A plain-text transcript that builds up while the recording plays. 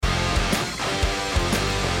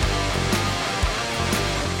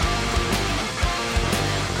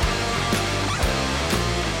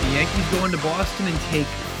go into Boston and take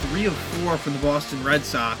 3 of 4 from the Boston Red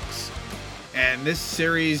Sox. And this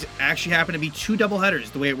series actually happened to be 2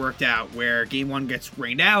 doubleheaders the way it worked out, where Game 1 gets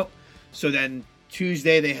rained out. So then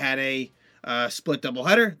Tuesday they had a split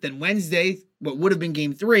doubleheader. Then Wednesday, what would have been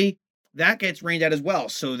Game 3, that gets rained out as well.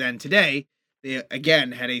 So then today, they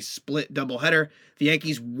again had a split doubleheader. The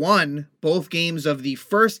Yankees won both games of the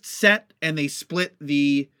first set, and they split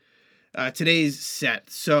the today's set.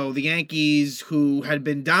 So the Yankees, who had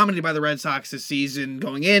been dominated by the Red Sox this season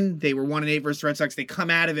going in, they were 1-8 versus the Red Sox. They come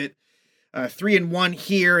out of it 3-1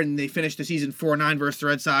 here, and they finished the season 4-9 versus the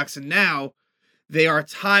Red Sox. And now they are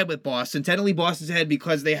tied with Boston. Technically, Boston's ahead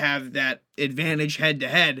because they have that advantage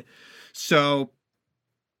head-to-head. So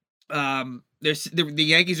the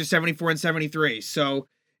Yankees are 74-73. So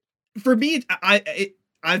for me,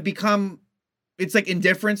 I've become, it's like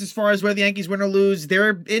indifference as far as whether the Yankees win or lose.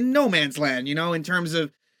 They're in no man's land, in terms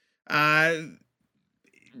of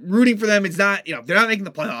rooting for them. It's not, they're not making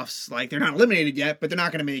the playoffs. Like, they're not eliminated yet, but they're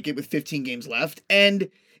not going to make it with 15 games left. And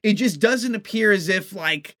it just doesn't appear as if,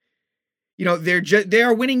 like, they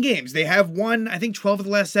are winning games. They have won, I think, 12 of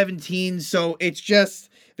the last 17. So it's just,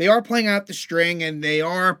 they are playing out the string, and they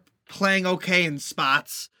are playing okay in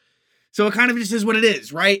spots. So it kind of just is what it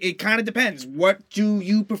is, right? It kind of depends. What do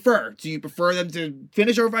you prefer? Do you prefer them to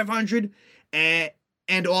finish over 500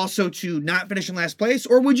 and also to not finish in last place?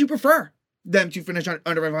 Or would you prefer them to finish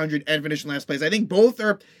under 500 and finish in last place? I think both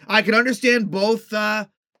are, I can understand both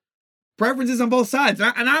preferences on both sides.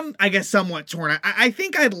 And I'm, I guess, somewhat torn. I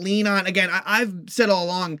think I'd lean on, again, I've said all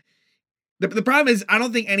along, the problem is I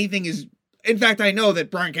don't think anything is, in fact, I know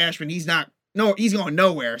that Brian Cashman, he's going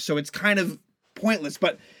nowhere. So it's kind of pointless.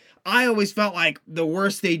 But I always felt like the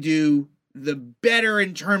worse they do, the better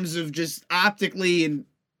in terms of just optically and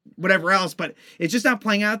whatever else, but it's just not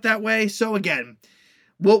playing out that way. So again,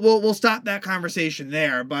 we'll stop that conversation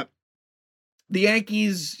there. But the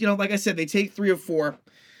Yankees, like I said, they take 3 of 4.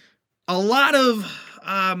 A lot of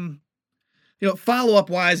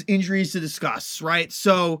follow-up wise injuries to discuss, right?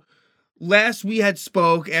 So last we had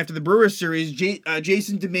spoke after the Brewers series,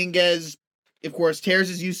 Jason Dominguez, of course, tears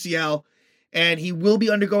his UCL. And he will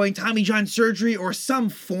be undergoing Tommy John surgery or some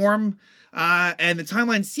form. And the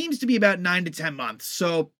timeline seems to be about 9 to 10 months.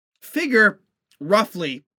 So figure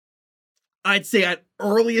roughly, I'd say at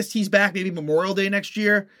earliest he's back maybe Memorial Day next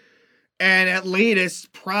year. And at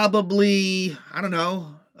latest, probably, I don't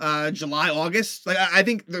know, July, August. Like, I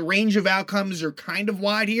think the range of outcomes are kind of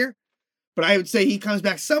wide here. But I would say he comes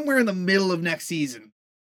back somewhere in the middle of next season.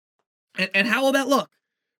 And how will that look?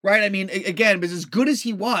 Right? I mean, again, because as good as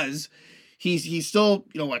he was, He's still,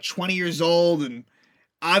 20 years old, and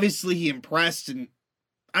obviously he impressed, and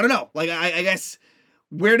I don't know. Like, I guess,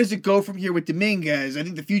 where does it go from here with Dominguez? I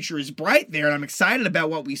think the future is bright there, and I'm excited about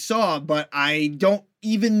what we saw, but I don't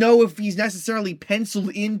even know if he's necessarily penciled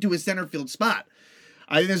into a center field spot.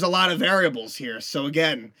 I think there's a lot of variables here. So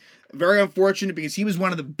again, very unfortunate because he was one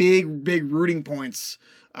of the big rooting points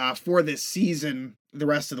for this season the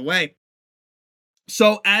rest of the way.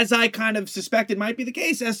 So, as I kind of suspected might be the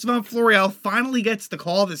case, Estevan Florial finally gets the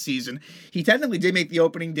call this season. He technically did make the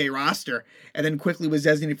opening day roster, and then quickly was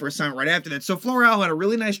designated for assignment right after that. So, Florial had a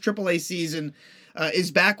really nice AAA season, is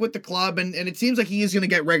back with the club, and it seems like he is going to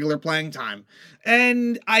get regular playing time.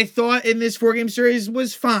 And I thought in this 4-game series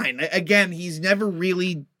was fine. Again, he's never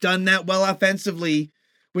really done that well offensively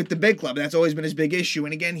with the big club. That's always been his big issue.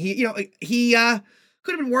 And again, he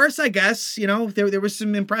could have been worse, I guess. There was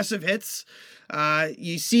some impressive hits.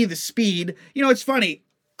 You see the speed. It's funny.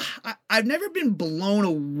 I've never been blown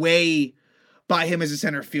away by him as a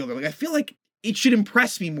center fielder. Like, I feel like it should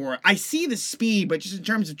impress me more. I see the speed, but just in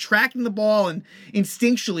terms of tracking the ball and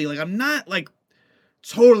instinctually, like, I'm not, like,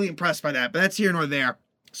 totally impressed by that. But that's here nor there.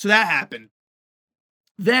 So that happened.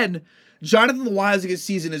 Then, Jonathan Loaisiga's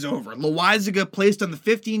season is over. Loaisiga placed on the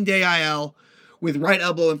 15-day IL with right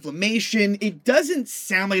elbow inflammation. It doesn't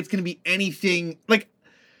sound like it's going to be anything, like,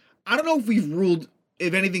 I don't know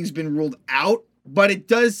if anything's been ruled out, but it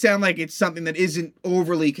does sound like it's something that isn't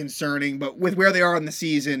overly concerning. But with where they are in the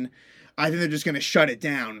season, I think they're just going to shut it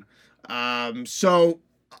down. So,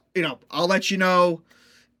 I'll let you know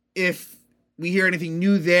if we hear anything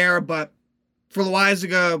new there. But for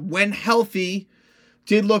Loaisiga, when healthy,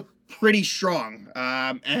 did look pretty strong.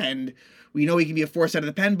 And we know he can be a force out of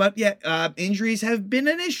the pen. But yeah, injuries have been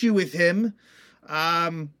an issue with him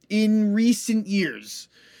in recent years.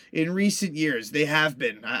 They have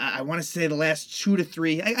been. I want to say the last 2 to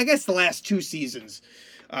 3, I guess the last 2 seasons,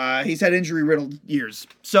 he's had injury-riddled years.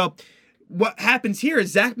 So what happens here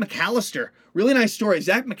is Zach McAllister, really nice story.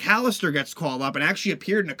 Zach McAllister gets called up and actually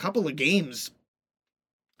appeared in a couple of games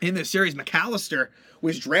in this series. McAllister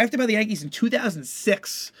was drafted by the Yankees in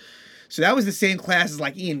 2006. So that was the same class as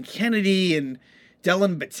like Ian Kennedy and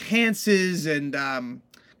Dellin Betances and a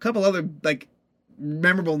couple other like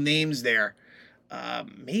memorable names there.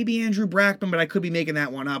 Maybe Andrew Brackman, but I could be making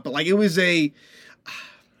that one up. But like it was I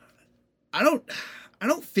don't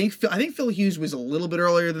think I think Phil Hughes was a little bit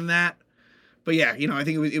earlier than that. But yeah, I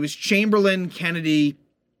think it was Chamberlain, Kennedy,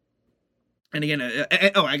 and again,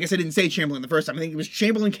 I guess I didn't say Chamberlain the first time. I think it was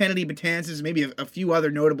Chamberlain, Kennedy, Betances, maybe a few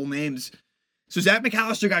other notable names. So Zach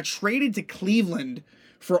McAllister got traded to Cleveland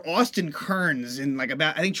for Austin Kearns in like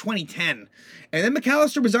about, I think, 2010. And then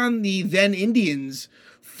McAllister was on the then Indians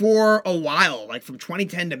for a while, like from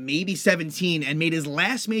 2010 to maybe 17, and made his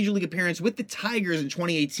last major league appearance with the Tigers in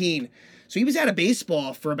 2018. So he was out of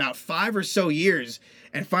baseball for about 5 or so years.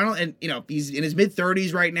 And he's in his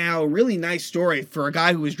mid-30s right now. A really nice story for a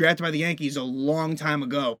guy who was drafted by the Yankees a long time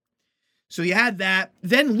ago. So you had that.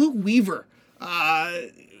 Then Luke Weaver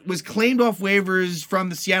was claimed off waivers from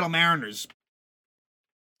the Seattle Mariners.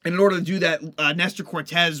 And in order to do that, Nestor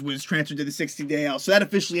Cortez was transferred to the 60-day AL. So that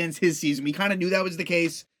officially ends his season. We kind of knew that was the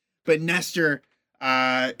case, but Nestor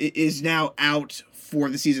is now out for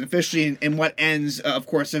the season officially, and what ends, of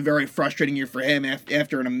course, a very frustrating year for him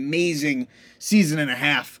after an amazing season and a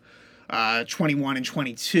half, 21 and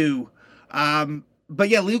 22. But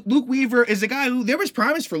yeah, Luke Weaver is a guy who, there was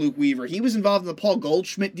promise for Luke Weaver. He was involved in the Paul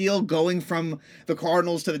Goldschmidt deal, going from the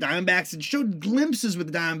Cardinals to the Diamondbacks, and showed glimpses with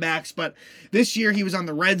the Diamondbacks, but this year he was on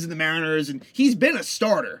the Reds and the Mariners, and he's been a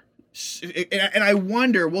starter. And I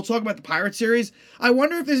wonder, we'll talk about the Pirates series, I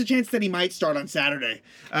wonder if there's a chance that he might start on Saturday.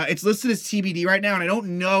 It's listed as TBD right now, and I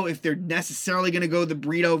don't know if they're necessarily going to go the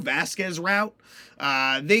Brito Vasquez route.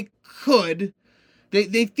 They could.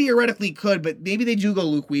 They theoretically could, but maybe they do go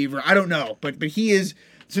Luke Weaver. I don't know. But he is,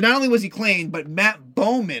 so not only was he claimed, but Matt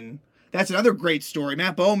Bowman, that's another great story.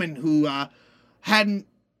 Matt Bowman, who hadn't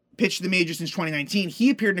pitched the major since 2019,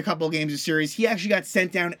 he appeared in a couple of games of the series. He actually got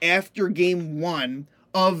sent down after game 1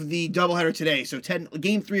 of the doubleheader today. So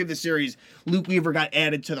game 3 of the series, Luke Weaver got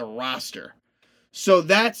added to the roster. So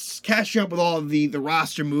that's catching up with all of the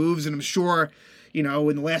roster moves, and I'm sure, in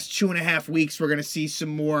the last 2.5 weeks, we're going to see some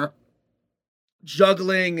more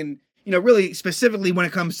juggling and, really specifically when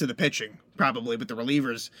it comes to the pitching, probably with the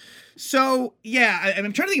relievers. So, yeah,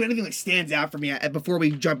 I'm trying to think of anything that stands out for me before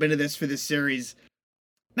we jump into this for this series.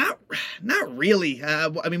 Not really.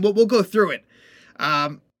 We'll go through it.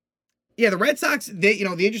 Yeah, the Red Sox, the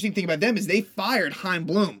interesting thing about them is they fired Chaim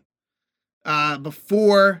Bloom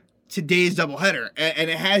before today's doubleheader. And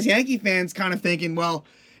it has Yankee fans kind of thinking, well,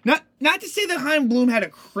 not to say that Chaim Bloom had a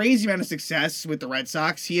crazy amount of success with the Red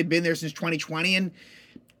Sox. He had been there since 2020, and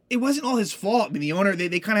it wasn't all his fault. The owner,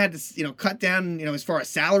 they kind of had to, cut down, as far as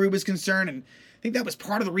salary was concerned, and I think that was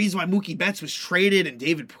part of the reason why Mookie Betts was traded and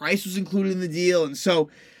David Price was included in the deal. And so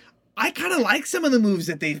I kind of like some of the moves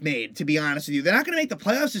that they've made, to be honest with you. They're not going to make the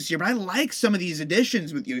playoffs this year, but I like some of these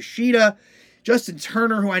additions with Yoshida, Justin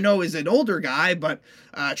Turner, who I know is an older guy, but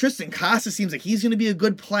Tristan Casa seems like he's going to be a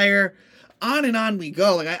good player. On and on we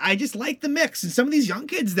go. Like I just like the mix, and some of these young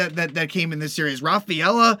kids that came in this series,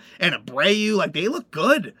 Rafaela and Abreu, like they look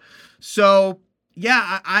good. So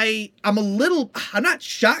yeah, I'm not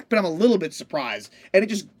shocked, but I'm a little bit surprised.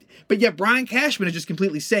 But yet Brian Cashman is just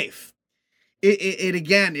completely safe. It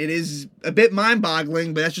again, it is a bit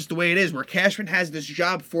mind-boggling, but that's just the way it is, where Cashman has this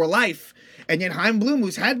job for life, and yet Chaim Bloom,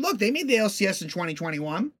 they made the LCS in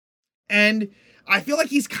 2021, and I feel like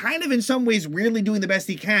he's kind of in some ways weirdly doing the best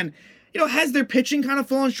he can. Has their pitching kind of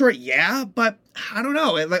fallen short? Yeah, but I don't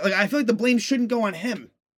know. I feel like the blame shouldn't go on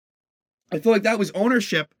him. I feel like that was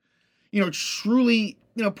ownership, truly,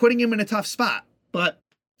 putting him in a tough spot. But,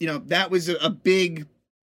 that was a big,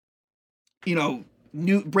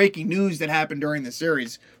 new breaking news that happened during the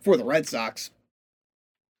series for the Red Sox.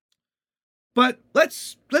 But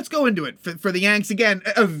let's go into it. For the Yanks, again,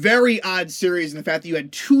 a very odd series in the fact that you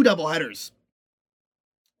had 2 doubleheaders.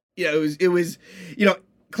 It was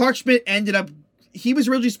Clark Schmidt ended up, he was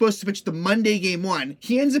originally supposed to pitch the Monday game 1.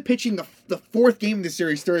 He ends up pitching the 4th game of the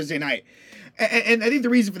series Thursday night. And I think the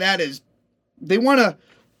reason for that is they want to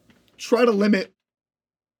try to limit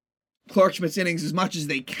Clark Schmidt's innings as much as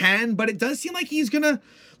they can, but it does seem like he's going to,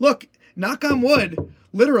 look, knock on wood,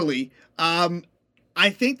 literally, I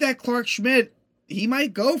think that Clark Schmidt, he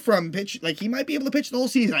might go from pitch, like he might be able to pitch the whole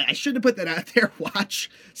season. I shouldn't have put that out there. Watch,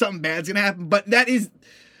 something bad's going to happen, but that is,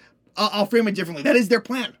 I'll frame it differently. That is their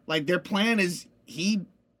plan. Like, their plan is he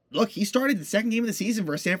started the 2nd game of the season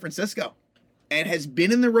for San Francisco and has been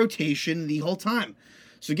in the rotation the whole time.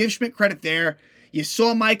 So give Schmidt credit there. You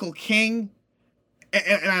saw Michael King,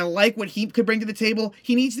 and I like what he could bring to the table.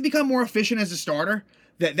 He needs to become more efficient as a starter.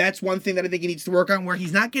 That's one thing that I think he needs to work on, where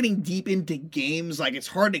he's not getting deep into games. Like, it's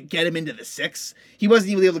hard to get him into the sixth. He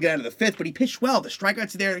wasn't even able to get out of the fifth, but he pitched well. The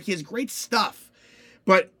strikeouts are there. He has great stuff.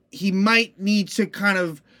 But he might need to kind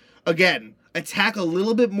of, again, attack a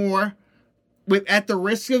little bit more at the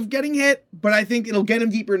risk of getting hit, but I think it'll get him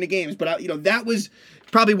deeper into games. But, that was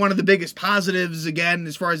probably one of the biggest positives, again,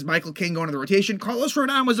 as far as Michael King going to the rotation. Carlos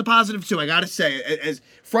Rodon was a positive, too, I got to say. As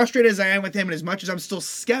frustrated as I am with him, and as much as I'm still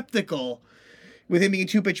skeptical with him being a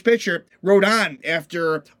two-pitch pitcher, Rodon,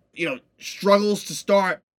 after, struggles to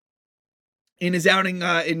start in his outing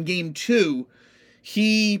in Game 2,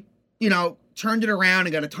 he, turned it around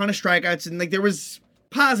and got a ton of strikeouts, and, there was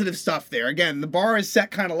positive stuff there. Again, the bar is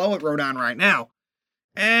set kind of low at Rodon right now.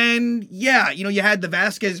 And yeah, you had the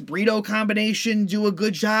Vasquez-Brito combination do a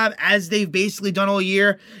good job, as they've basically done all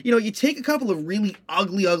year. You take a couple of really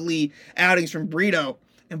ugly outings from Brito,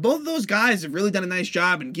 and both of those guys have really done a nice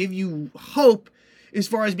job and give you hope as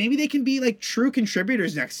far as maybe they can be true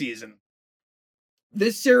contributors next season.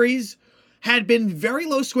 This series had been very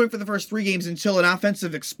low scoring for the first 3 games until an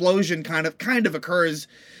offensive explosion kind of occurs,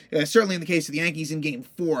 certainly in the case of the Yankees in Game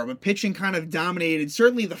 4, but pitching kind of dominated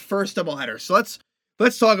certainly the first doubleheader. So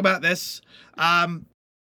let's talk about this.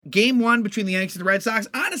 Game 1 between the Yankees and the Red Sox.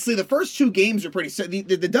 Honestly, the first 2 games are pretty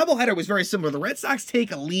the doubleheader was very similar. The Red Sox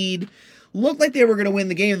take a lead, looked like they were going to win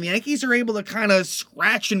the game, and the Yankees are able to kind of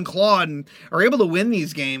scratch and claw and are able to win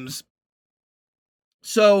these games.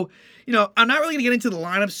 So, I'm not really going to get into the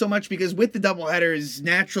lineup so much, because with the doubleheaders,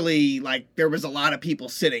 naturally, there was a lot of people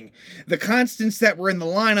sitting. The constants that were in the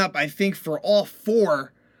lineup, I think, for all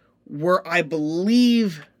 4 were, I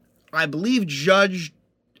believe Judge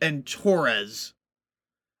and Torres.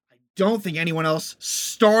 I don't think anyone else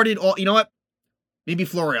started all. You know what? Maybe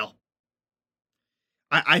Florial.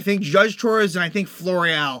 I think Judge, Torres, and I think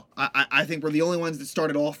Florial, I think were the only ones that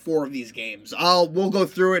started all 4 of these games. We'll go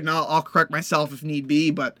through it, and I'll correct myself if need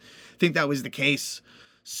be, but I think that was the case.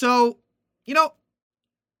 So, no,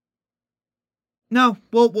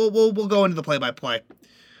 we'll go into the play-by-play.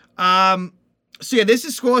 So yeah, this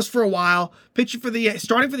is scoreless for a while. Starting for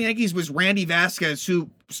the Yankees was Randy Vasquez, who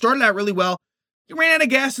started out really well. He ran out of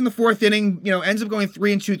gas in the 4th inning, ends up going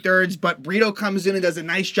 3 2/3, but Brito comes in and does a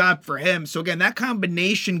nice job for him. So again, that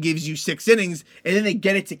combination gives you 6 innings, and then they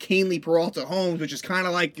get it to Canely, Peralta, Holmes, which is kind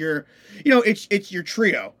of like your, it's your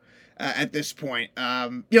trio at this point.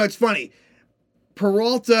 It's funny.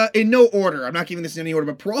 Peralta, in no order, I'm not giving this in any order,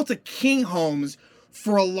 but Peralta, King, Holmes,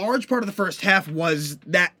 for a large part of the first half was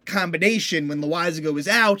that combination when Loizaga was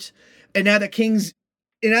out, and now that King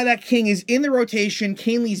is in the rotation,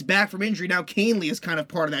 Canely's back from injury. Now Canely is kind of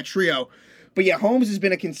part of that trio. But yeah, Holmes has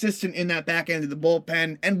been a consistent in that back end of the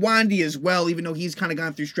bullpen, and Wandy as well, even though he's kind of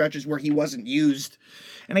gone through stretches where he wasn't used.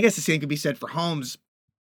 And I guess the same could be said for Holmes.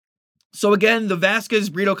 So again, the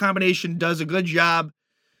Vasquez-Brito combination does a good job.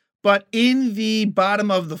 But in the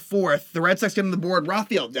bottom of the 4th, the Red Sox get on the board.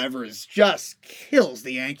 Rafael Devers just kills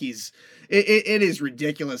the Yankees. It is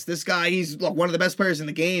ridiculous. This guy, he's one of the best players in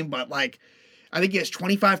the game, but I think he has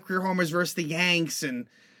 25 career homers versus the Yanks, and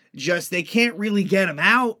just they can't really get him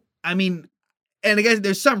out. I mean, and again,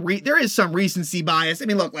 there is some recency bias. I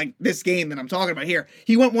mean, look, this game that I'm talking about here,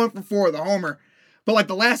 he went 1 for 4 with a homer, but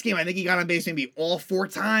the last game, I think he got on base maybe all 4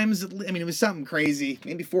 times. I mean, it was something crazy,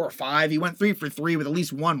 maybe 4 or 5. He went 3 for 3 with at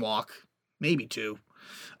least 1 walk, maybe 2.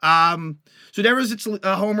 So Devers hits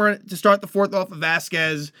a homer to start the 4th off of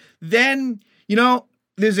Vasquez. Then,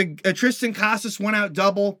 there's a Tristan Casas 1-out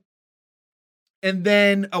double. And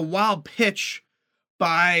then a wild pitch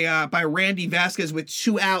by Randy Vasquez with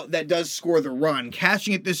 2 out that does score the run.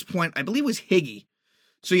 Catching at this point, I believe, was Higgy.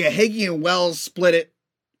 So yeah, Higgy and Wells split it.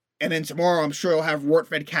 And then tomorrow, I'm sure he'll have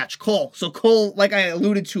Rortfed catch Cole. So Cole, like I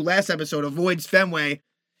alluded to last episode, avoids Fenway.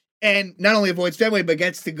 And not only avoids Fenway, but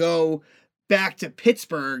gets to go back to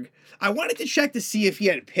Pittsburgh. I wanted to check to see if he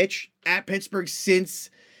had pitched at Pittsburgh since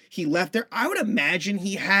he left there. I would imagine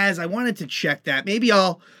he has. I wanted to check that. Maybe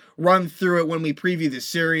I'll run through it when we preview the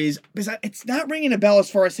series, because it's not ringing a bell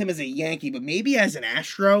as far as him as a Yankee, but maybe as an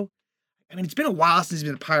Astro. I mean, it's been a while since he's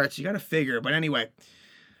been a Pirate, so you got to figure. But anyway,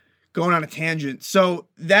 going on a tangent. So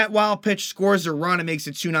that wild pitch scores a run and makes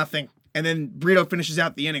it 2-0, and then Brito finishes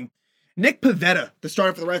out the inning. Nick Pivetta, the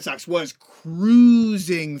starter for the Red Sox, was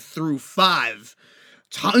cruising through 5.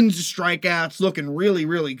 Tons of strikeouts, looking really,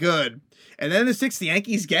 really good. And then in the 6th, the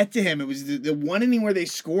Yankees get to him. It was the 1 inning where they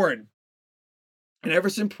scored. And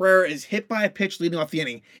Everson Pereira is hit by a pitch leading off the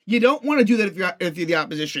inning. You don't want to do that if you're the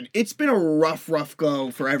opposition. It's been a rough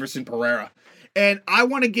go for Everson Pereira. And I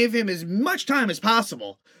want to give him as much time as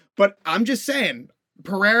possible. But I'm just saying,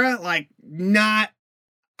 Pereira, I'm not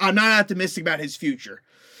optimistic about his future.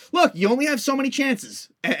 look, you only have so many chances,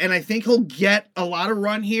 and I think he'll get a lot of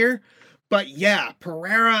run here. But yeah,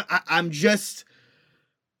 Pereira, I'm just.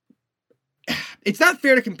 It's not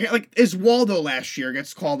fair to compare. Like, Oswaldo last year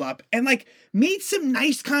gets called up and like made some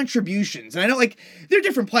nice contributions. And I know like they're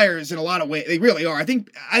different players in a lot of ways. They really are. I think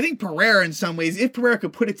Pereira in some ways, if Pereira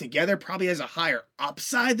could put it together, probably has a higher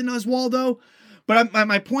upside than Oswaldo. But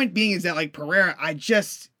my point being is that like Pereira, he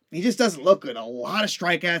just doesn't look good. A lot of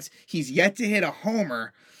strikeouts. He's yet to hit a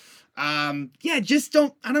homer. I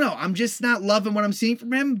don't know. I'm just not loving what I'm seeing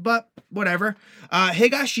from him, but whatever.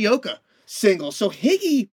 Higashioka single. So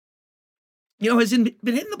Higgy, has been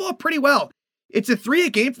hitting the ball pretty well. It's a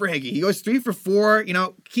 3-hit game for Higgy. He goes 3 for 4.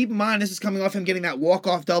 Keep in mind, this is coming off him getting that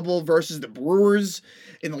walk-off double versus the Brewers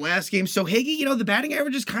in the last game. So Higgy, the batting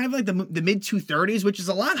average is kind of like the mid-230s, which is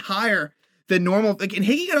a lot higher than normal. And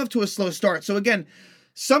Higgy got off to a slow start. So again,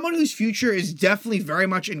 someone whose future is definitely very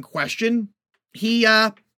much in question. He's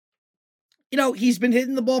been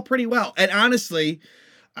hitting the ball pretty well. And honestly,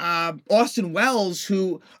 Austin Wells,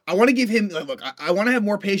 who I want to give him, look, I want to have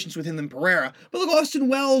more patience with him than Pereira. But look, Austin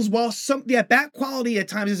Wells, while bat quality at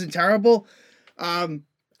times isn't terrible,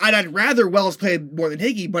 I'd rather Wells play more than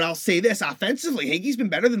Higgy, but I'll say this, offensively, Higgy's been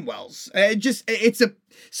better than Wells. It's a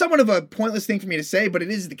somewhat of a pointless thing for me to say, but it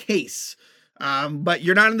is the case. But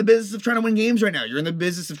you're not in the business of trying to win games right now. You're in the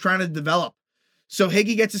business of trying to develop. So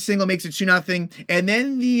Higgy gets a single, makes it 2-0. And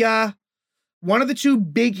then the one of the two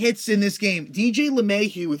big hits in this game, DJ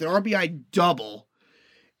LeMahieu with an RBI double.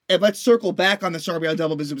 And let's circle back on this RBI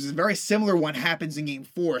double because it was a very similar one happens in game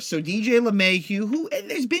 4. So DJ LeMahieu,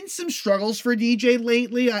 and there's been some struggles for DJ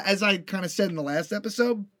lately, as I kind of said in the last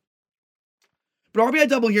episode. But RBI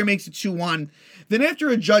double here makes it 2-1. Then after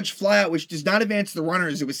a Judge flyout, which does not advance the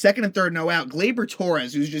runners, it was second and third, no out. Gleyber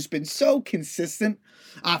Torres, who's just been so consistent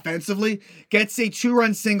offensively, gets a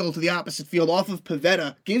 2-run single to the opposite field off of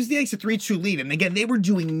Pivetta, gives the Yankees a 3-2 lead. And again, they were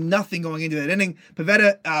doing nothing going into that inning.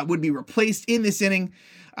 Pivetta would be replaced in this inning.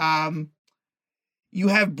 You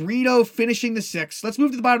have Brito finishing the 6th. Let's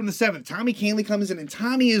move to the bottom of the 7th. Tommy Kahnle comes in, and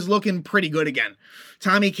Tommy is looking pretty good again.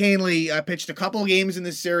 Tommy Kahnle pitched a couple of games in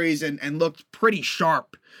this series and looked pretty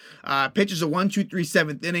sharp. Pitches a 1-2-3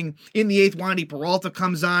 7th inning. In the 8th, Wandy Peralta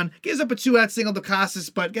comes on, gives up a 2-out single to Casas,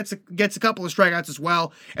 but gets a couple of strikeouts as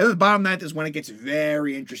well. And then the bottom 9th is when it gets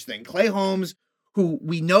very interesting. Clay Holmes, who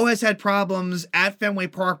we know has had problems at Fenway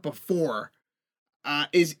Park before,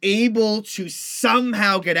 is able to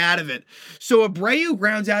somehow get out of it. So Abreu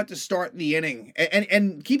grounds out to start the inning.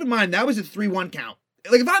 And keep in mind, that was a 3-1 count.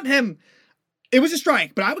 Like, if I'm him, it was a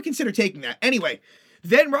strike, but I would consider taking that. Anyway,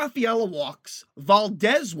 then Rafaela walks,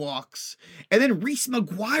 Valdez walks, and then Reese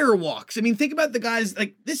McGuire walks. I mean, think about the guys,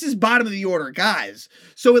 like, this is bottom of the order guys.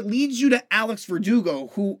 So it leads you to Alex Verdugo,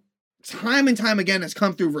 who time and time again has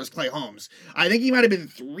come through versus Clay Holmes. I think he might have been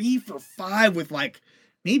 3 for 5 with, like,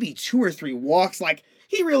 maybe 2 or 3 walks. Like,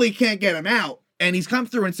 he really can't get him out. And he's come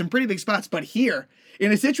through in some pretty big spots. But here,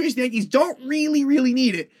 in a situation the Yankees don't really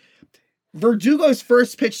need it, Verdugo's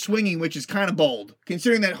first pitch swinging, which is kind of bold,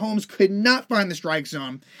 considering that Holmes could not find the strike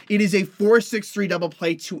zone. It is a 4-6-3 double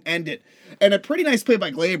play to end it. And a pretty nice play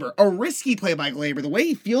by Gleyber. A risky play by Gleyber. The way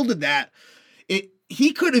he fielded that,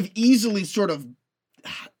 he could have easily sort of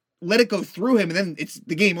let it go through him, and then it's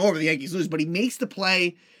the game over, the Yankees lose. But he makes the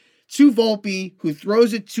play to Volpe, who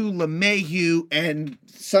throws it to LeMahieu, and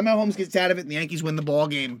somehow Holmes gets out of it, and the Yankees win the ball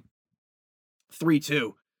game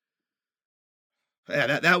 3-2.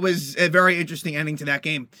 Yeah, that was a very interesting ending to that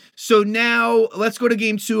game. So now let's go to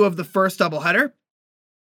game 2 of the first doubleheader.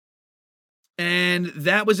 And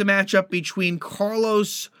that was a matchup between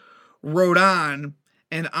Carlos Rodon,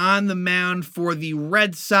 and on the mound for the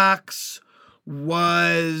Red Sox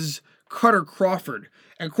was Cutter Crawford.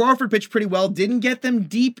 And Crawford pitched pretty well, didn't get them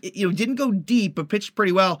deep, didn't go deep, but pitched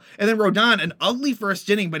pretty well. And then Rodon, an ugly first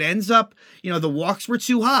inning, but ends up, the walks were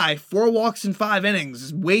too high. 4 walks in 5 innings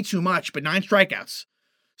is way too much, but 9 strikeouts.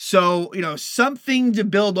 So, something to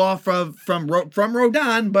build off of from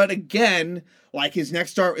Rodon, but again, like his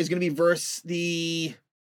next start is going to be versus is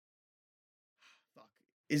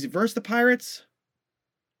it versus the Pirates?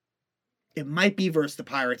 It might be versus the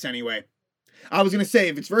Pirates anyway. I was going to say,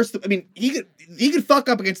 if it's versus he could fuck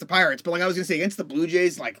up against the Pirates, but like I was going to say, against the Blue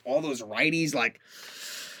Jays, like all those righties, like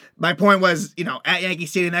my point was, at Yankee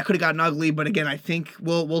Stadium, that could have gotten ugly, but again, I think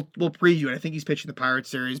we'll preview it. I think he's pitching the Pirates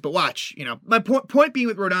series, but watch, my point being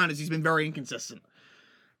with Rodon is he's been very inconsistent.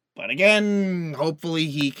 But again, hopefully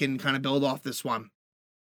he can kind of build off this one.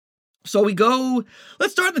 So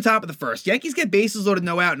let's start at the top of the first. Yankees get bases loaded,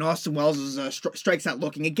 no out, and Austin Wells is strikes out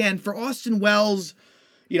looking. Again, for Austin Wells,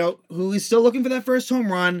 who is still looking for that first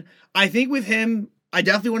home run, I think with him, I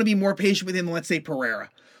definitely want to be more patient with him than, let's say, Pereira.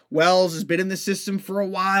 Wells has been in the system for a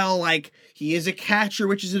while. Like, he is a catcher,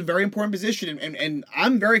 which is a very important position. And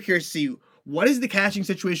I'm very curious to see what is the catching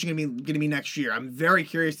situation going to be next year. I'm very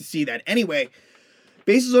curious to see that. Anyway,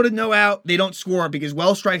 bases loaded, no out. They don't score because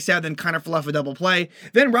Wells strikes out, then kind of left a double play.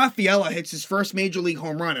 Then Rafaela hits his first major league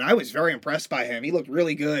home run, and I was very impressed by him. He looked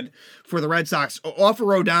really good for the Red Sox off of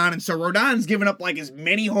Rodon, and so Rodon's given up like as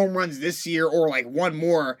many home runs this year, or like one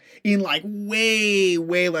more, in like way,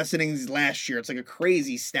 way less innings last year. It's like a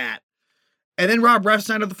crazy stat. And then Rob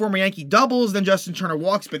Refsnyder, the former Yankee, doubles. Then Justin Turner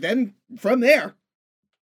walks, but then from there,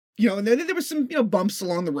 and then there was some bumps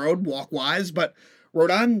along the road walk-wise, but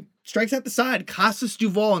Rodon strikes out the side. Casas,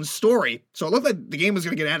 Duvall, and Story. So it looked like the game was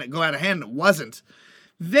going to go out of hand, and it wasn't.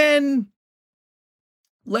 Then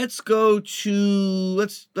let's go deeper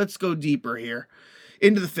here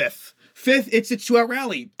into the fifth. Fifth, it's a 2-out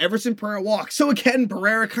rally. Everson Pereira walks. So again,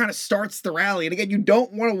 Pereira kind of starts the rally. And again, you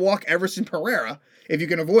don't want to walk Everson Pereira if you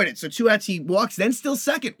can avoid it. So 2 outs, he walks, then still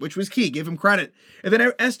second, which was key. Give him credit. And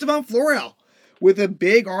then Estevan Florial with a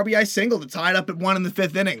big RBI single to tie it up at 1 in the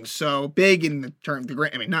 5th inning. So big in the term,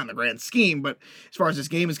 not in the grand scheme, but as far as this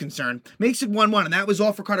game is concerned, makes it 1-1. And that was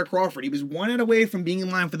all for Carter Crawford. He was 1 out away from being in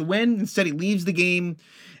line for the win. Instead, he leaves the game,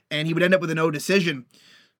 and he would end up with a no decision.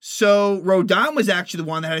 So Rodon was actually the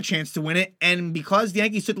one that had a chance to win it. And because the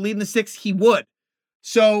Yankees took the lead in the 6th, he would.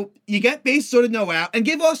 So you get base loaded, no out, and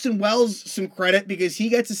give Austin Wells some credit because he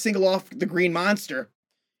gets a single off the Green Monster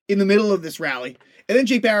in the middle of this rally. And then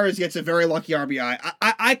Jake Bauers gets a very lucky RBI.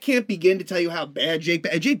 I can't begin to tell you how bad Jake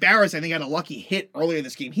Bauers, I think, had a lucky hit earlier in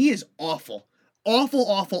this game. He is awful. Awful,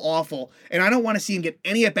 awful, awful. And I don't want to see him get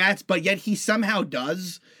any at-bats, but yet he somehow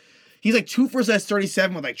does. He's like 2 for his last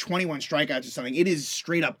 37 with like 21 strikeouts or something. It is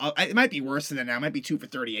straight up. It might be worse than that now. It might be 2 for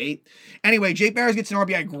 38. Anyway, Jake Bauers gets an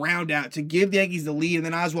RBI ground out to give the Yankees the lead, and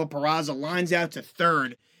then Oswald Peraza lines out to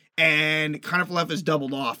third, and Connor Falefa is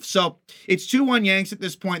doubled off. So it's 2-1 Yanks at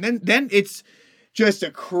this point. Then it's just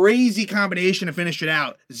a crazy combination to finish it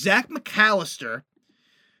out. Zach McAllister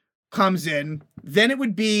comes in. Then it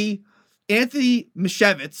would be Anthony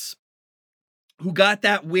Misiewicz, who got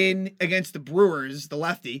that win against the Brewers, the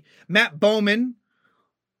lefty. Matt Bowman,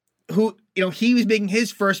 who, he was making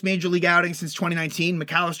his first major league outing since 2019.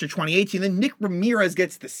 McAllister 2018. Then Nick Ramirez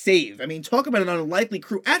gets the save. I mean, talk about an unlikely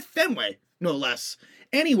crew at Fenway, no less.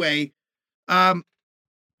 Anyway,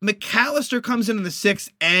 McAllister comes in the 6th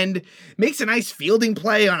and makes a nice fielding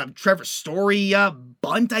play on a Trevor Story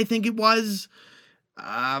bunt, I think it was.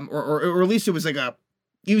 Or at least it was like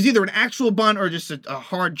he was either an actual bunt or just a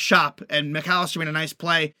hard chop, and McAllister made a nice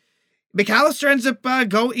play. McAllister ends up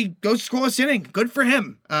he goes scoreless inning. Good for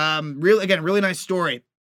him. Really nice story.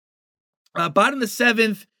 Bottom of the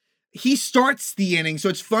 7th, he starts the inning, so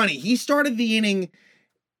it's funny. He started the inning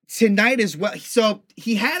tonight as well. So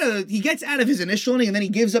he gets out of his initial inning and then he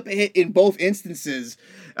gives up a hit in both instances.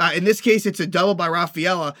 In this case, it's a double by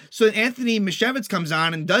Rafaela. So Anthony Misiewicz comes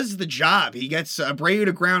on and does the job. He gets Abreu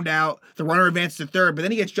to ground out, the runner advances to third, but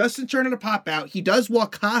then he gets Justin Turner to pop out. He does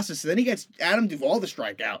walk Casas, and then he gets Adam Duvall to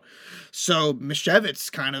strike out. So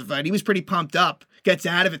Misiewicz he was pretty pumped up, gets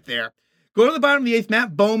out of it there. Go to the bottom of the 8th,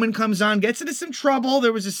 Matt Bowman comes on, gets into some trouble.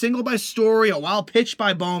 There was a single by Story, a wild pitch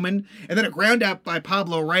by Bowman, and then a ground out by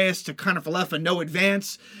Pablo Reyes to Connor Falefa, no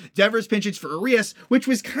advance. Devers pinches for Urias, which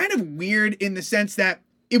was kind of weird in the sense that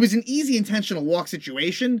it was an easy intentional walk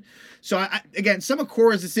situation. So again, some of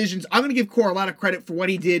Cora's decisions, I'm going to give Cora a lot of credit for what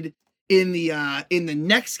he did in the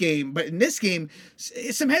next game, but in this game,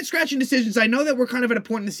 some head scratching decisions. I know that we're kind of at a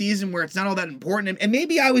point in the season where it's not all that important, and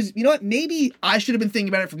maybe maybe I should have been thinking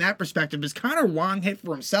about it from that perspective. Because Connor Wong hit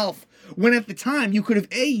for himself when at the time you could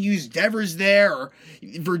have used Devers there, or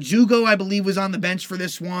Verdugo, I believe, was on the bench for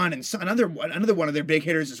this one, and another one of their big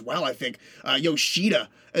hitters as well. I think Yoshida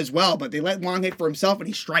as well, but they let Wong hit for himself and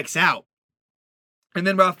he strikes out. And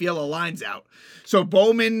then Rafaela lines out. So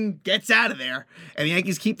Bowman gets out of there, and the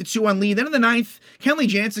Yankees keep the 2-1 lead. Then in the 9th, Kenley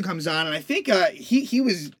Jansen comes on, and I think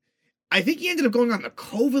he ended up going on the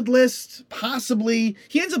COVID list, possibly.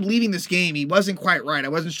 He ends up leaving this game. He wasn't quite right. I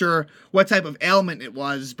wasn't sure what type of ailment it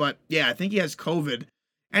was, but yeah, I think he has COVID.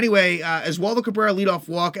 Anyway, Oswaldo Cabrera leadoff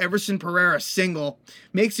walk, Everson Pereira single,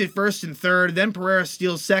 makes it first and third, then Pereira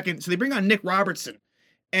steals second, so they bring on Nick Robertson.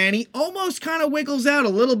 And he almost kind of wiggles out a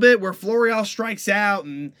little bit where Florial strikes out,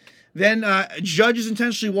 and then Judge is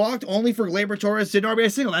intentionally walked, only for Gleyber Torres to did an RBI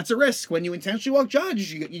single. That's a risk. When you intentionally walk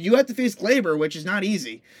Judge, you have to face Gleyber, which is not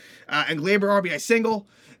easy. And Gleyber RBI single.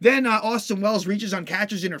 Then Austin Wells reaches on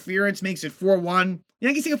catcher's interference, makes it 4-1. The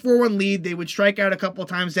Yankees take a 4-1 lead. They would strike out a couple of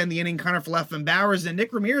times to end the inning. Connor Falefa and Bauers. Then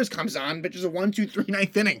Nick Ramirez comes on, pitches a 1-2-3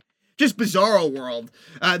 ninth inning. just bizarro world.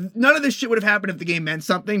 None of this shit would have happened if the game meant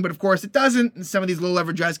something, but of course it doesn't, and some of these low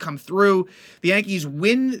leverage drives come through. The Yankees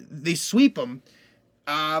win, they sweep them.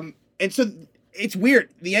 And so it's weird.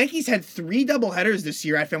 The Yankees had 3 doubleheaders this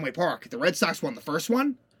year at Fenway Park. The Red Sox won the first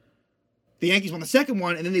one, the Yankees won the second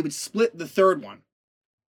one, and then they would split the third one.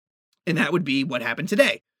 And that would be what happened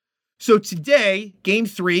today. So today, game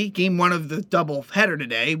 3, game 1 of the doubleheader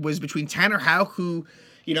today, was between Tanner Houck, who,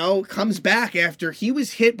 comes back after he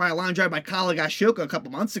was hit by a line drive by Kyle Higashioka a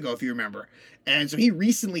couple months ago, if you remember. And so he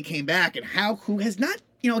recently came back, and Houck, who has not,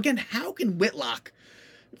 again, Houck and Whitlock,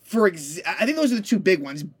 I think those are the 2 big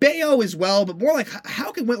ones. Bayo as well, but more like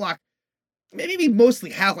Houck and Whitlock, maybe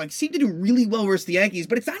mostly Houck, seem to do really well versus the Yankees,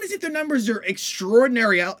 but it's not as if their numbers are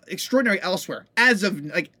extraordinary elsewhere as of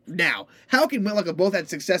now. Houck and Whitlock have both had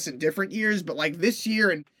success in different years, but this year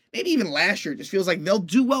and maybe even last year, it just feels like they'll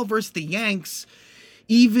do well versus the Yanks,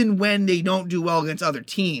 even when they don't do well against other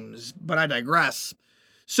teams. But I digress.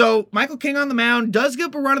 So Michael King on the mound does give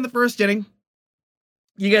up a run in the first inning.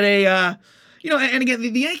 You get and again,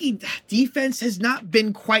 the Yankee defense has not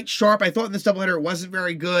been quite sharp. I thought in this doubleheader it wasn't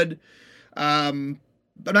very good. I'm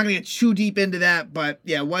not going to get too deep into that, but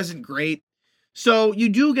yeah, it wasn't great. So you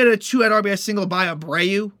do get a 2-out RBI single by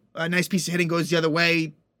Abreu. A nice piece of hitting goes the other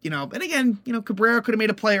way, and again, Cabrera could have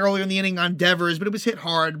made a play earlier in the inning on Devers, but it was hit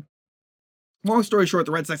hard. Long story short,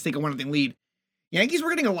 the Red Sox take a 1-0 lead. Yankees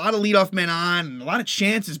were getting a lot of leadoff men on and a lot of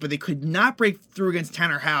chances, but they could not break through against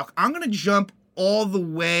Tanner Houck. I'm going to jump all the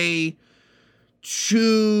way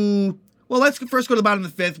to, let's first go to the bottom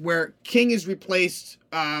of the 5th, where King is replaced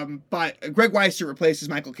by Greg Weiser replaces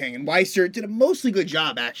Michael King, and Weiser did a mostly good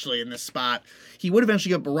job actually in this spot. He would eventually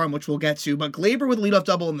get up a run, which we'll get to, but Glaber with a leadoff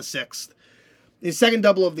double in the 6th, his second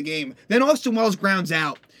double of the game. Then Austin Wells grounds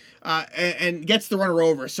out and gets the runner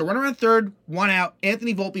over. So runner on third, 1 out.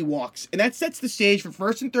 Anthony Volpe walks, and that sets the stage for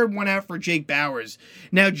first and third, 1 out for Jake Bauers.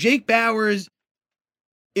 Now Jake Bauers,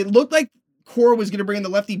 it looked like Cora was going to bring in the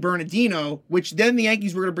lefty Bernardino, which then the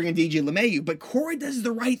Yankees were going to bring in DJ LeMahieu, but Cora does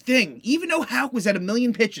the right thing. Even though Houck was at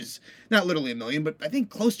 1,000,000 pitches, not literally 1,000,000, but I think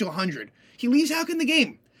close to 100, he leaves Houck in the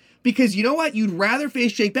game. Because you know what? You'd rather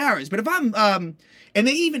face Jake Bauers. But if I'm, and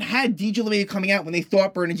they even had DJ LeMahieu coming out when they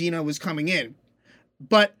thought Bernardino was coming in.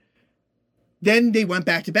 But then they went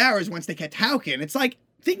back to Bauers once they kept Houck in. It's like,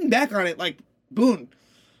 thinking back on it, Boone,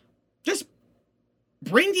 just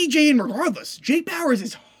bring DJ in regardless. Jake Bauers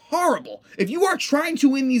is horrible. If you are trying to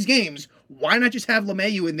win these games, why not just have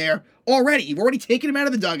LeMahieu in there already? You've already taken him out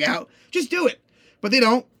of the dugout. Just do it. But they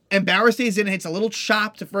don't. And Bauer stays in and hits a little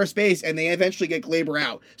chop to first base, and they eventually get Glaber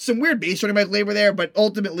out. Some weird base running by Glaber there, but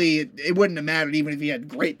ultimately it wouldn't have mattered even if he had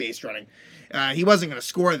great base running. He wasn't going to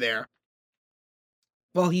score there.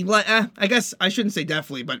 Well, I guess I shouldn't say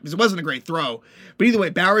definitely, but it wasn't a great throw. But either way,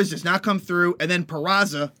 Bauers does not come through, and then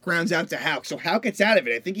Peraza grounds out to Houck. So Houck gets out of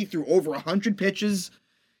it. I think he threw over 100 pitches.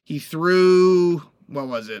 He threw,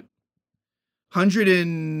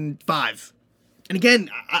 105. And again,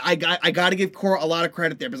 I got to give Cora a lot of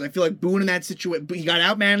credit there, because I feel like Boone in that situation, he got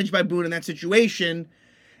outmanaged by Boone in that situation,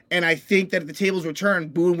 and I think that if the tables were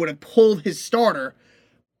turned, Boone would have pulled his starter,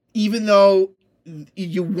 even though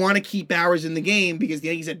you want to keep Bauers in the game because the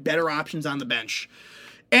Yankees had better options on the bench.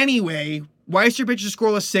 Anyway, Weiser pitches a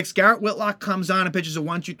scoreless 6. Garrett Whitlock comes on and pitches a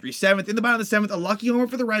 1-2-3 7th. In the bottom of the 7th, a lucky homer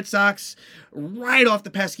for the Red Sox, right off the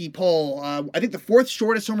pesky pole. I think the 4th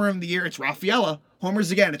shortest homer of the year. It's Rafaela.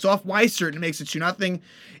 Homers again. It's off Weiser and it makes it 2-0.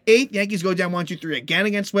 8th, Yankees go down 1-2-3 again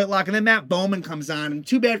against Whitlock, and then Matt Bowman comes on. And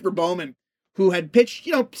too bad for Bowman, who had pitched,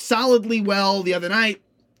 solidly well the other night.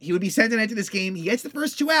 He would be sent in into this game. He gets the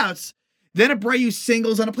first 2 outs. Then Abreu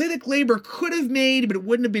singles on a play that Glaber could have made, but it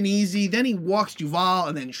wouldn't have been easy. Then he walks Duvall,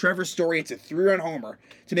 and then Trevor Story hits a 3-run homer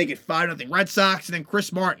to make it 5-0 Red Sox. And then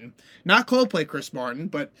Chris Martin, not Coldplay Chris Martin,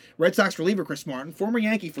 but Red Sox reliever Chris Martin, former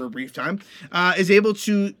Yankee for a brief time, is able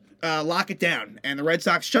to lock it down. And the Red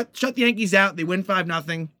Sox shut the Yankees out. They win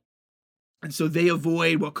 5-0. And so they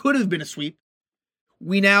avoid what could have been a sweep.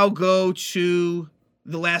 We now go to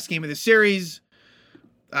the last game of the series,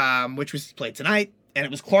 which was played tonight, and it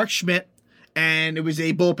was Clark Schmidt. And it was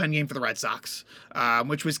a bullpen game for the Red Sox,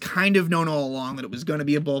 which was kind of known all along that it was going to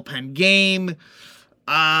be a bullpen game.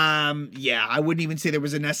 I wouldn't even say there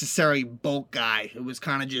was a necessary bulk guy. It was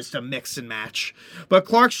kind of just a mix and match. But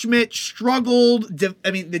Clark Schmidt struggled.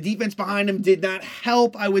 The defense behind him did not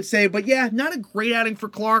help, I would say. But yeah, not a great outing for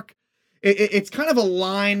Clark. It's kind of a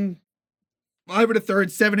line. 5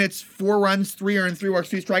 1/3, 7 hits, 4 runs, 3 earned, 3 walks,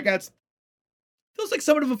 3 strikeouts. Feels like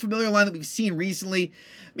somewhat of a familiar line that we've seen recently.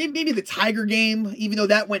 Maybe the Tiger game, even though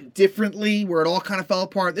that went differently, where it all kind of fell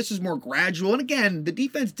apart. This is more gradual. And again, the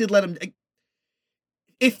defense did let him.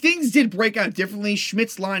 if things did break out differently,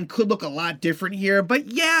 Schmidt's line could look a lot different here. But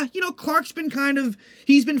yeah, Clark's been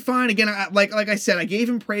he's been fine. Again, like I said, I gave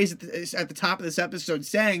him praise at the top of this episode,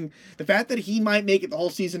 saying the fact that he might make it the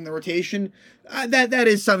whole season in the rotation, that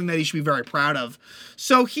is something that he should be very proud of.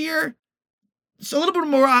 So here, it's a little bit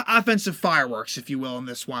more offensive fireworks, if you will, in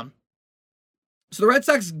this one. So the Red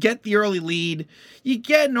Sox get the early lead. You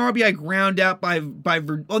get an RBI ground out by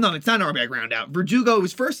oh no, it's not an RBI ground out. Verdugo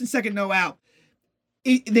was first and second, no out.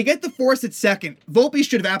 They get the force at second. Volpe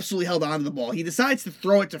should have absolutely held on to the ball. He decides to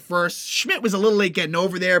throw it to first. Schmidt was a little late getting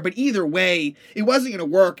over there, but either way, it wasn't going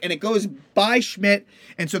to work, and it goes by Schmidt,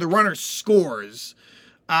 and so the runner scores.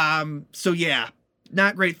 So yeah,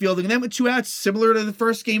 not great fielding. And then with 2 outs, similar to the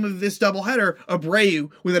first game of this doubleheader, Abreu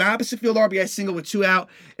with an opposite field RBI single with 2 out,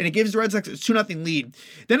 and it gives the Red Sox a 2-0 lead.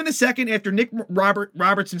 Then in the second, after Nick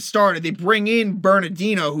Robertson started, they bring in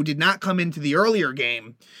Bernardino, who did not come into the earlier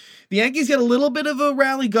game. The Yankees get a little bit of a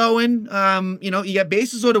rally going. You got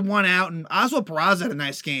bases loaded, 1 out, and Oswald Peraza had a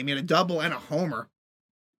nice game. He had a double and a homer.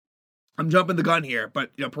 I'm jumping the gun here,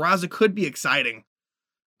 but Peraza could be exciting.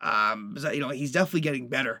 He's definitely getting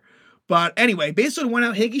better. But anyway, bases loaded, 1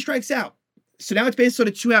 out. Hickey strikes out. So now it's bases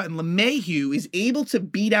loaded, 2 out, and LeMahieu is able to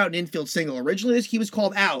beat out an infield single. Originally, he was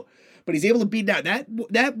called out, but he's able to beat it out.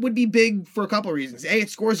 That would be big for a couple of reasons. A, it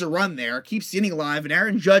scores a run there, keeps the inning alive, and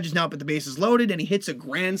Aaron Judge is now up at the bases loaded, and he hits a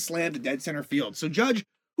grand slam to dead center field. So Judge,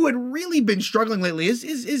 who had really been struggling lately,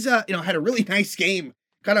 had a really nice game.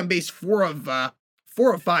 Got on base 4 of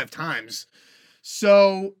 5 times.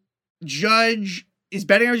 So Judge is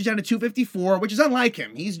batting average down to 254, which is unlike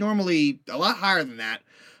him. He's normally a lot higher than that.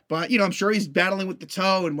 But, I'm sure he's battling with the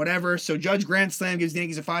toe and whatever. So Judge grand slam gives the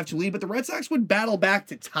Yankees a 5-2 lead, but the Red Sox would battle back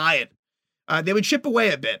to tie it. They would chip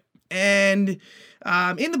away a bit. And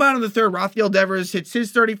in the bottom of the third, Rafael Devers hits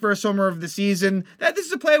his 31st homer of the season. This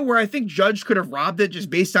is a play where I think Judge could have robbed it just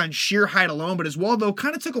based on sheer height alone, but Oswaldo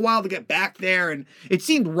kind of took a while to get back there, and it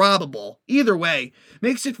seemed robbable. Either way,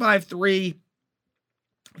 makes it 5-3.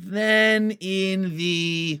 Then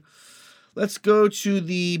let's go to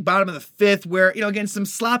the bottom of the fifth where, again, some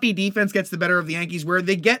sloppy defense gets the better of the Yankees where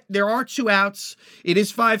there are 2 outs. It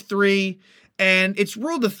is 5-3, and it's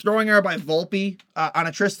ruled a throwing error by Volpe on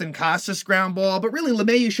a Tristan Casas ground ball, but really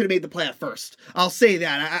LeMahieu should have made the play at first. I'll say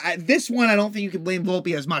that. This one, I don't think you can blame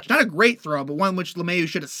Volpe as much. Not a great throw, but one which LeMahieu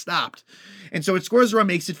should have stopped. And so it scores a run,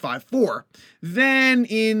 makes it 5-4. Then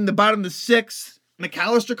in the bottom of the sixth,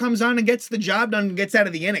 McAllister comes on and gets the job done and gets out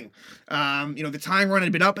of the inning. The tying run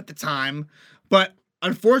had been up at the time, but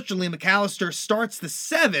unfortunately, McAllister starts the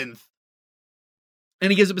 7th,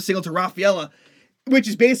 and he gives up a single to Rafaela, which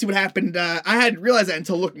is basically what happened. I hadn't realized that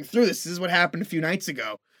until looking through this. This is what happened a few nights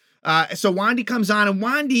ago. So Wandy comes on, and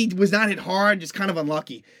Wandy was not hit hard, just kind of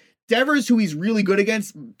unlucky. Devers, who he's really good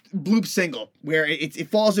against, bloop single, where it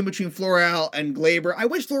falls in between Florial and Glaber. I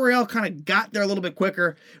wish Florial kind of got there a little bit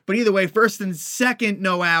quicker, but either way, first and second,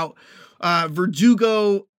 no out.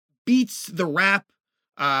 Verdugo beats the wrap.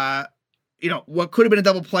 What could have been a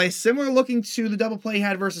double play, similar looking to the double play he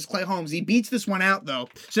had versus Clay Holmes. He beats this one out, though.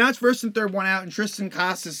 So now it's first and third, 1 out, and Tristan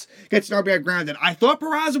Casas gets an RBI grounded. I thought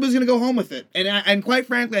Peraza was going to go home with it, and quite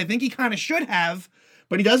frankly, I think he kind of should have.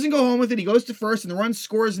 But he doesn't go home with it. He goes to first, and the run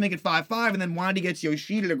scores to make it 5-5, and then Wandy gets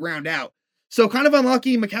Yoshida to ground out. So kind of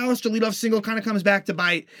unlucky. McAllister leadoff single kind of comes back to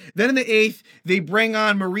bite. Then in the 8th, they bring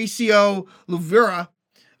on Mauricio Luvera.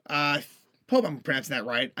 Hope I'm pronouncing that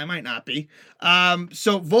right. I might not be.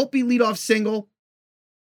 So Volpe leadoff single.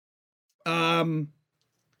 And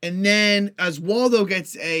then Oswaldo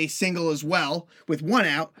gets a single as well with 1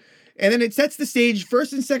 out. And then it sets the stage,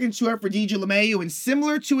 first and second, 2 out for DJ LeMahieu. And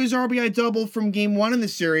similar to his RBI double from game 1 in the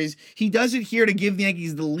series, he does it here to give the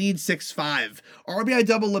Yankees the lead 6-5. RBI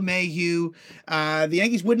double LeMahieu. The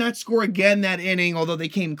Yankees would not score again that inning, although they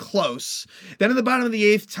came close. Then at the bottom of the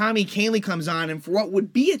 8th, Tommy Kahnle comes on. And for what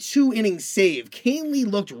would be a 2-inning save, Kahnle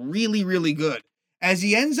looked really, really good. As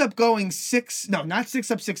he ends up going not 6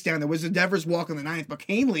 up, 6 down. There was a Devers walk in the 9th, but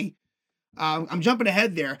Kahnle, I'm jumping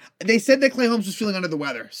ahead there. They said that Clay Holmes was feeling under the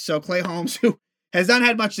weather. So Clay Holmes, who has not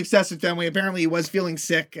had much success with Fenway, apparently he was feeling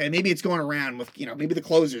sick, and maybe it's going around with, maybe the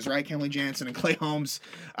closers, right? Kenley Jansen and Clay Holmes.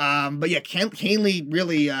 But yeah, Kahnle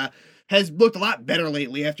really has looked a lot better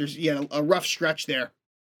lately after he had a rough stretch there.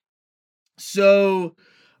 So,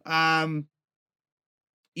 Kahnle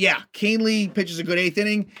pitches a good 8th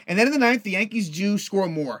inning. And then in the 9th, the Yankees do score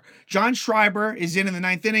more. John Schreiber is in the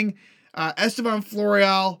 9th inning. Estevan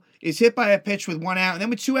Florial is hit by a pitch with 1 out. And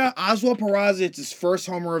then with 2 out, Oswald Peraza hits his first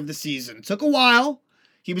homer of the season. Took a while.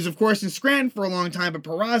 He was, of course, in Scranton for a long time, but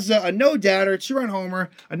Peraza, a no-doubter, 2-run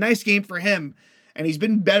homer, a nice game for him. And he's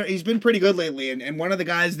been better. He's been pretty good lately. And one of the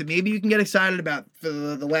guys that maybe you can get excited about for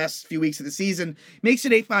the last few weeks of the season. Makes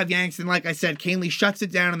it 8-5 Yanks. And like I said, Canely shuts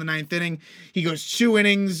it down in the 9th inning. He goes 2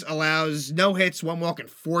 innings, allows no hits, 1 walk, and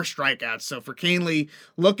 4 strikeouts. So for Canely,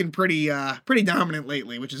 looking pretty dominant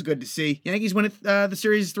lately, which is good to see. Yankees win it, the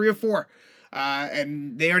series 3-4.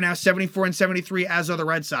 And they are now 74-73, as are the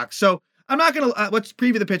Red Sox. So I'm not going to, let's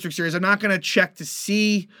preview the Pittsburgh series. I'm not going to check to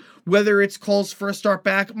see whether it's calls for a start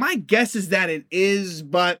back. My guess is that it is,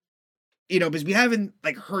 but, because we haven't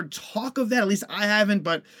heard talk of that, at least I haven't,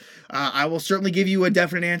 but I will certainly give you a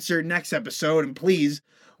definite answer next episode. And please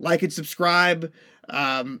like and subscribe.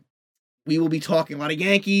 We will be talking a lot of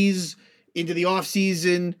Yankees into the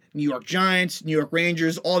offseason, New York Giants, New York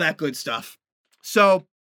Rangers, all that good stuff. So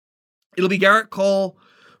it'll be Garrett Cole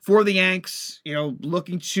for the Yanks,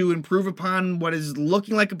 looking to improve upon what is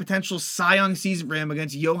looking like a potential Cy Young season for him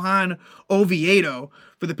against Johan Oviedo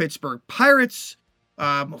for the Pittsburgh Pirates,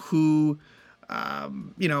 who,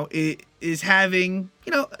 is having,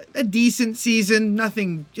 a decent season.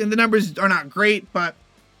 Nothing, the numbers are not great, but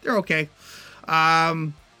they're okay.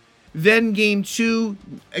 Then game 2,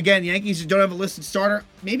 again, Yankees don't have a listed starter.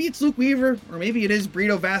 Maybe it's Luke Weaver, or maybe it is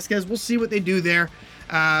Brito Vasquez. We'll see what they do there.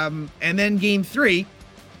 And then game 3,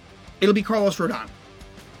 it'll be Carlos Rodon.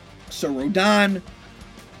 So Rodon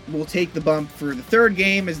will take the bump for the 3rd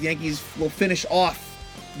game as the Yankees will finish off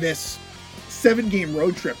this 7-game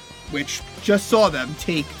road trip, which just saw them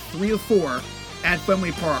take 3 of 4 at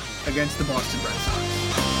Fenway Park against the Boston Red Sox.